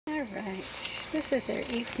Alright, this is our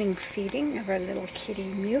evening feeding of our little kitty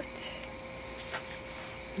Miod,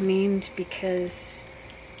 named because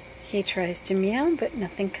he tries to meow but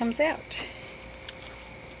nothing comes out.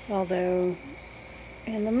 Although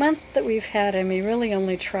in the month that we've had him, he really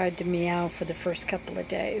only tried to meow for the first couple of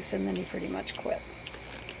days and then he pretty much quit.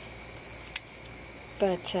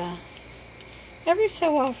 But every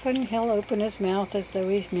so often he'll open his mouth as though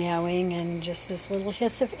he's meowing and just this little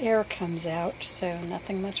hiss of air comes out, so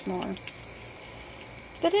nothing much more.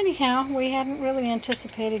 But anyhow, we hadn't really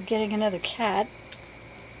anticipated getting another cat.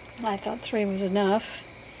 I thought 3 was enough,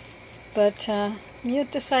 but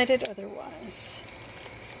Miod decided otherwise.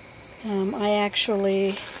 I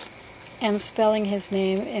actually am spelling his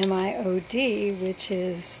name M-I-O-D, which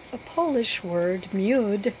is a Polish word,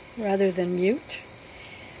 Miod, rather than mute.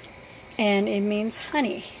 And it means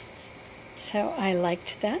honey. So I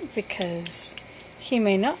liked that because he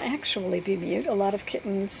may not actually be mute. A lot of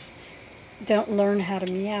kittens don't learn how to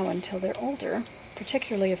meow until they're older,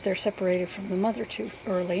 particularly if they're separated from the mother too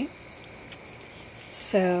early.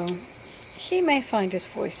 So he may find his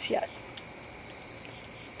voice yet.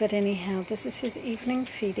 But anyhow, this is his evening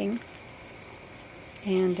feeding.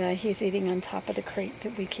 And he's eating on top of the crate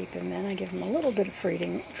that we keep him in. I give him a little bit of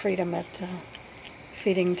freedom at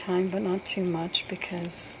feeding time, but not too much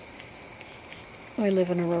because we live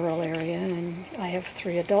in a rural area and I have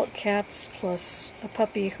 3 adult cats plus a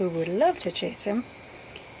puppy who would love to chase him.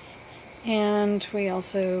 And we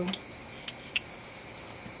also,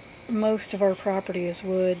 most of our property is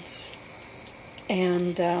woods,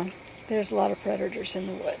 and there's a lot of predators in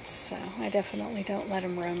the woods, so I definitely don't let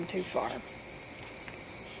him roam too far.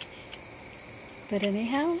 But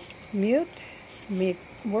anyhow, Miod, meet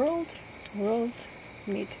world,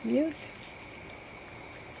 meet Miod,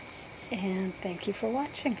 and thank you for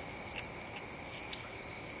watching.